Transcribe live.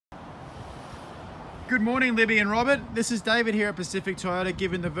Good morning, Libby and Robert. This is David here at Pacific Toyota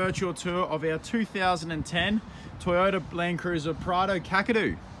giving the virtual tour of our 2010 Toyota Land Cruiser Prado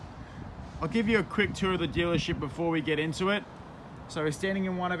Kakadu. I'll give you a quick tour of the dealership before we get into it. So we're standing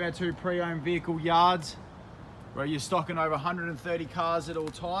in one of our two pre-owned vehicle yards where you're stocking over 130 cars at all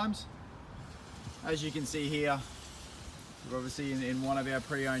times. As you can see here, we're obviously in one of our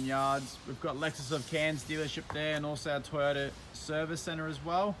pre-owned yards. We've got Lexus of Cairns dealership there and also our Toyota service center as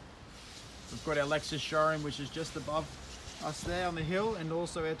well. We've got our Lexus showroom, which is just above us there on the hill, and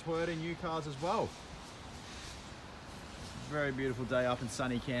also our Toyota new cars as well. Very beautiful day up in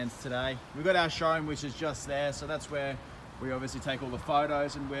sunny Cairns today. We've got our showroom, which is just there, so that's where we obviously take all the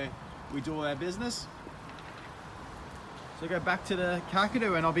photos and where we do all our business. So go back to the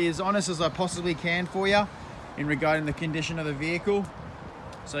Kakadu, and I'll be as honest as I possibly can for you in regarding the condition of the vehicle,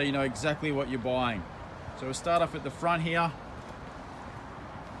 so you know exactly what you're buying. So we'll start off at the front here.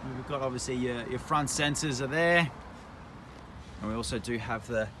 We've got obviously your front sensors are there, and we also do have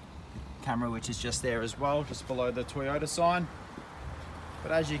the camera, which is just there as well, just below the Toyota sign.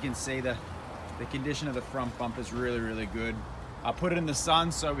 But as you can see, the condition of the front bumper is really good. I put it in the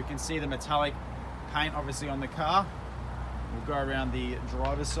sun so we can see the metallic paint obviously on the car. We'll go around the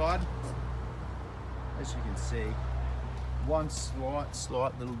driver's side. As you can see, one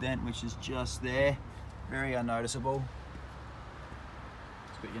slight little dent, which is just there, very unnoticeable.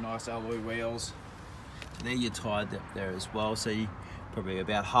 Got your nice alloy wheels. So there, you're tied up there as well, so you're probably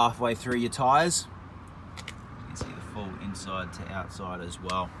about halfway through your tyres. You can see the full inside to outside as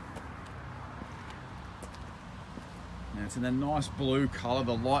well. Now it's in a nice blue colour,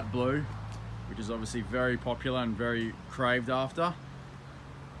 the light blue, which is obviously very popular and very craved after.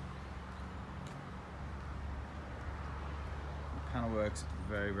 The panel works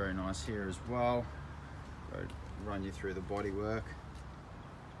very nice here as well. I'll run you through the body work.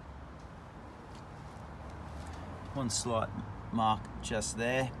 One slight mark just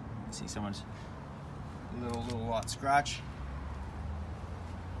there. You can see someone's little light scratch.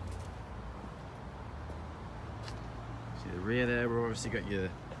 See the rear there, we've obviously got your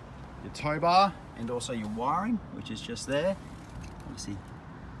tow bar and also your wiring, which is just there. Obviously,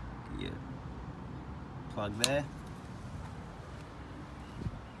 get your plug there.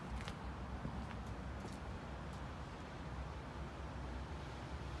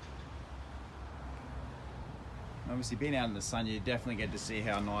 Obviously, being out in the sun, you definitely get to see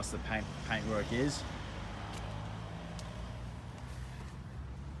how nice the paintwork is.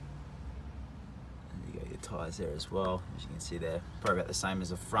 And you got your tyres there as well, as you can see there. Probably about the same as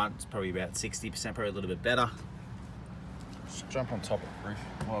the front. It's probably about 60%, probably a little bit better. Just jump on top of the roof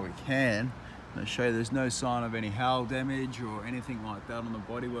while we can. I'll show you there's no sign of any hail damage or anything like that on the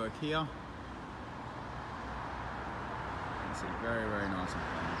bodywork here. You can see very nice and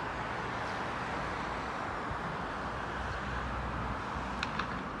clean.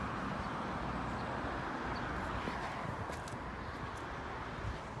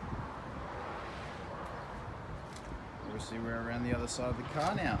 Obviously, we're around the other side of the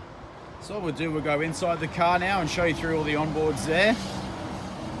car now. So what we'll do, we'll go inside the car now and show you through all the onboards there.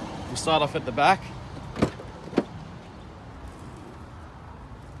 We'll start off at the back.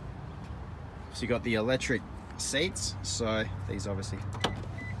 So you got the electric seats, so these obviously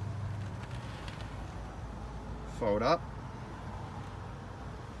fold up.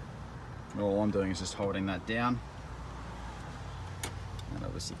 And all I'm doing is just holding that down, and it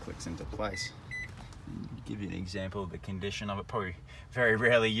obviously clicks into place. Give you an example of the condition of it. Probably very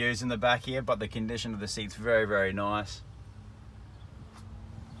rarely used in the back here, but the condition of the seat's very nice.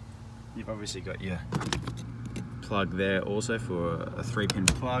 You've obviously got your plug there also for a 3-pin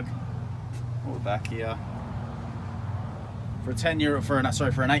plug. All the back here. For an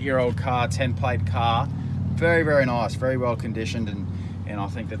 8-year-old car, 10-plate car, very nice, very well conditioned, and I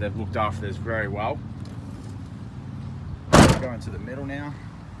think that they've looked after this very well. Go into the middle now.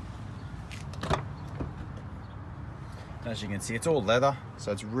 As you can see, it's all leather,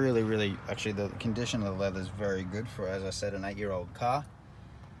 so it's really, actually the condition of the leather is very good for, as I said, an 8-year-old car.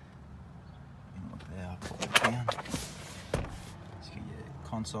 And look there, I'll put it down. Let's get your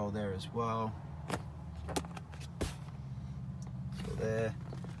console there as well. So there,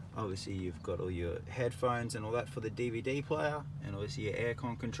 obviously you've got all your headphones and all that for the DVD player, and obviously your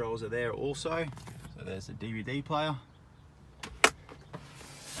aircon controls are there also. So there's the DVD player.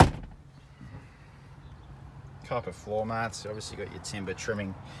 Carpet floor mats, obviously got your timber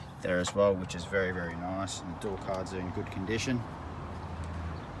trimming there as well, which is very nice, and the door cards are in good condition.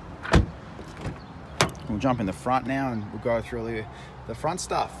 We'll jump in the front now and we'll go through the front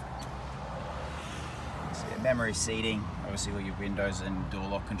stuff. So memory seating, obviously all your windows and door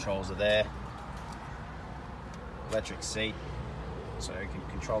lock controls are there. electric seat, so you can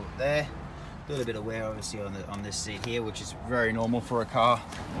control it there. A little bit of wear obviously on this seat here, which is very normal for a car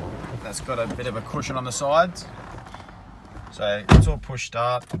that's got a bit of a cushion on the sides. So it's all push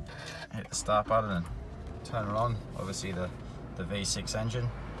start, hit the start button and turn it on. Obviously the V6 engine,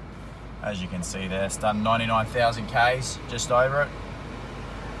 as you can see there, it's done 99,000 Ks, just over it.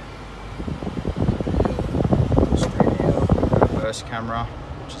 Reverse camera,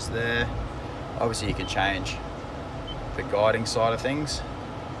 which is there. Obviously you can change the guiding side of things.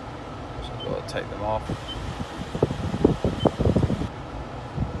 So I'll take them off.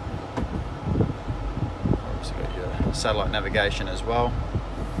 Obviously got your satellite navigation as well.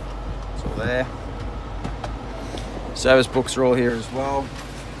 It's all there. Service books are all here as well.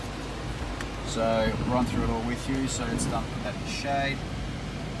 So I'll run through it all with you. So it's done at the shade,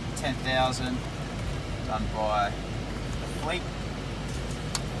 10,000, done by the fleet.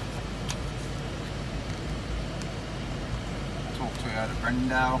 Talk Toyota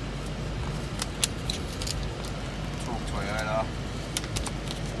Brendale. Toyota.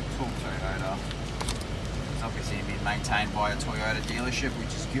 It's obviously been maintained by a Toyota dealership,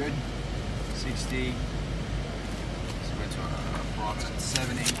 which is good. 60. So went to a private at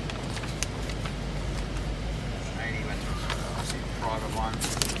 70. 80 went to a private one.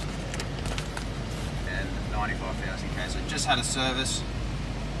 And 95,000 Ks. So just had a service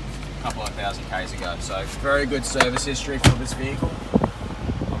a couple of thousand Ks ago. So very good service history for this vehicle.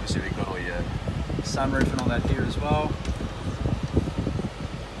 Obviously we've got all your sunroof and all that here as well.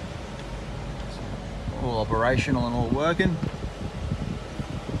 All operational and all working.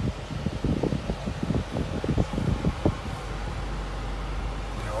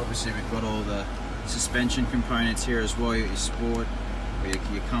 Obviously we've got all the suspension components here as well. You got your sport, or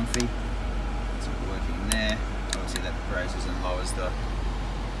your comfy. It's all working in there. Obviously that raises and lowers the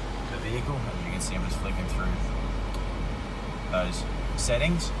vehicle. As you can see, I'm just flicking through those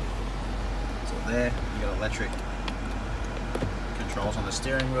settings. It's all there. You got electric controls on the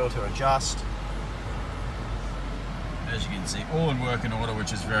steering wheel to adjust. As you can see, all in working order,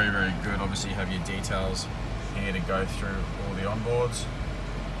 which is very, very good. Obviously you have your details here to go through all the onboards.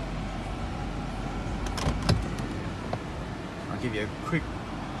 I'll give you a quick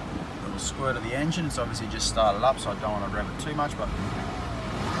little squirt of the engine. It's obviously just started up, so I don't want to rev it too much, but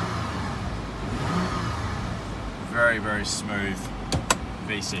very, very smooth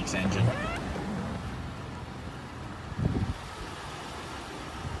V6 engine.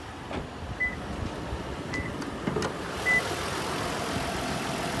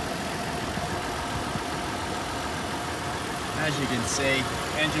 As you can see,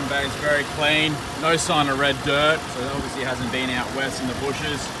 engine bay is very clean, no sign of red dirt, so it obviously hasn't been out west in the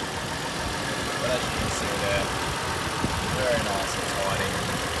bushes. But as you can see there, very nice and tidy.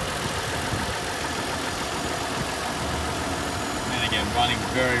 And again, running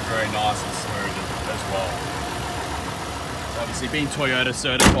very, very nice and smooth as well. It's obviously been Toyota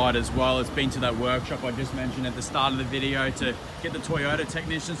certified as well. It's been to that workshop I just mentioned at the start of the video to get the Toyota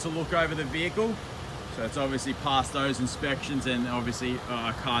technicians to look over the vehicle. So it's obviously passed those inspections, and obviously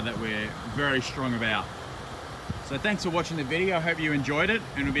a car that we're very strong about. So thanks for watching the video. I hope you enjoyed it,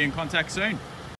 and we'll be in contact soon.